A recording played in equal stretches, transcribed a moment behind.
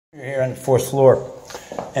We're here on the fourth floor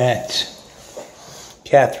at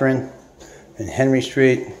Catherine and Henry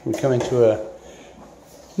Street. We come into a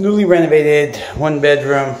newly renovated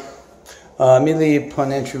one-bedroom. Immediately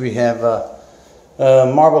upon entry, we have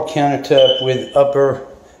a marble countertop with upper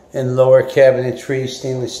and lower cabinetry,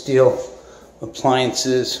 stainless steel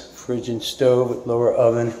appliances, fridge and stove with lower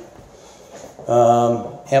oven.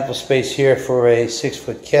 Ample space here for a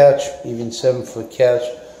 6-foot couch, even 7-foot couch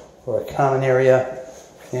for a common area.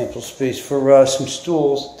 Ample space for some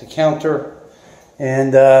stools, the counter,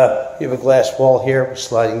 and you have a glass wall here with a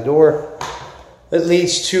sliding door that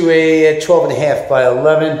leads to a 12.5 by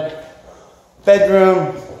 11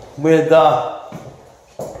 bedroom with a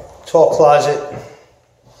tall closet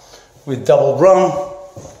with double rung.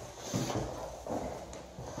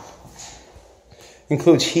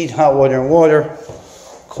 Includes heat, hot water, and water.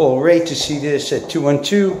 Call Ray to see this at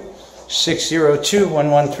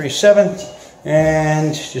 212-602-1137.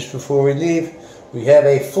 And just before we leave, we have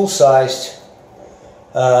a full-sized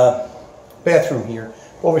bathroom here.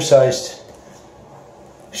 Oversized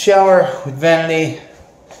shower with vanity,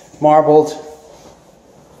 marbled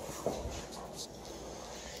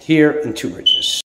here, and 2 bridges.